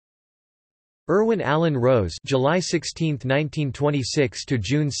Irwin Allen Rose (July 16, 1926 to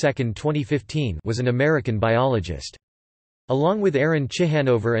June 2, 2015) was an American biologist. Along with Aaron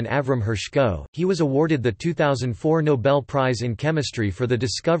Chihanover and Avram Hershko, he was awarded the 2004 Nobel Prize in Chemistry for the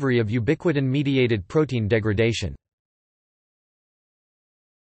discovery of ubiquitin-mediated protein degradation.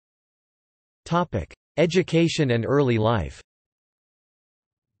 Topic: Education and early life.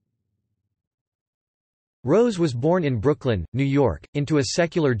 Rose was born in Brooklyn, New York, into a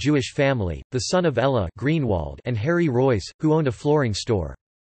secular Jewish family, the son of Ella Greenwald and Harry Royce, who owned a flooring store.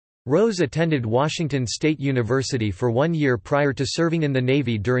 Rose attended Washington State University for 1 year prior to serving in the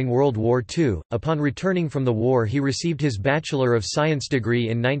Navy during World War II. Upon returning from the war, he received his Bachelor of Science degree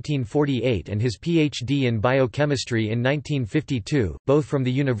in 1948 and his Ph.D. in biochemistry in 1952, both from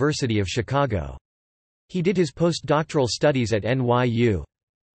the University of Chicago. He did his postdoctoral studies at NYU.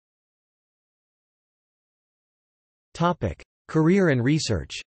 Career and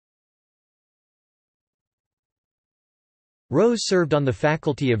research. Rose served on the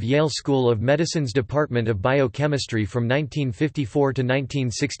faculty of Yale School of Medicine's Department of Biochemistry from 1954 to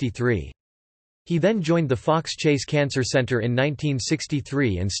 1963. He then joined the Fox Chase Cancer Center in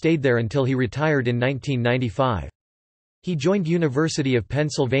 1963 and stayed there until he retired in 1995. He joined University of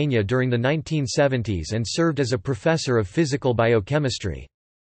Pennsylvania during the 1970s and served as a professor of physical biochemistry.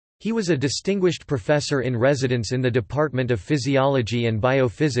 He was a distinguished professor in residence in the Department of Physiology and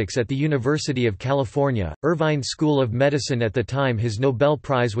Biophysics at the University of California, Irvine School of Medicine. At the time his Nobel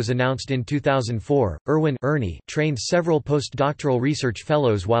Prize was announced in 2004, Irwin Ernie trained several postdoctoral research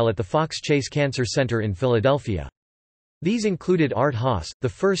fellows while at the Fox Chase Cancer Center in Philadelphia. These included Art Haas, the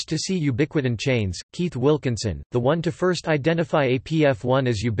first to see ubiquitin chains, Keith Wilkinson, the one to first identify APF1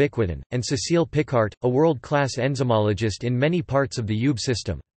 as ubiquitin, and Cecile Piccart, a world-class enzymologist in many parts of the UB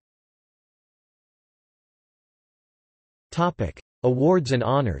system. Awards and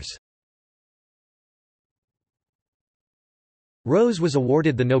honors. Rose was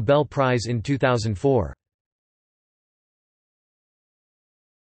awarded the Nobel Prize in 2004.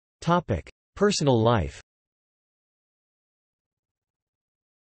 Personal life.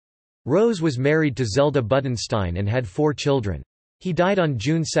 Rose was married to Zelda Buttenstein and had 4 children. He died on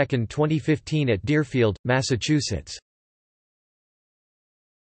June 2, 2015 at Deerfield, Massachusetts.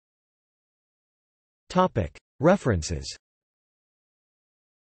 References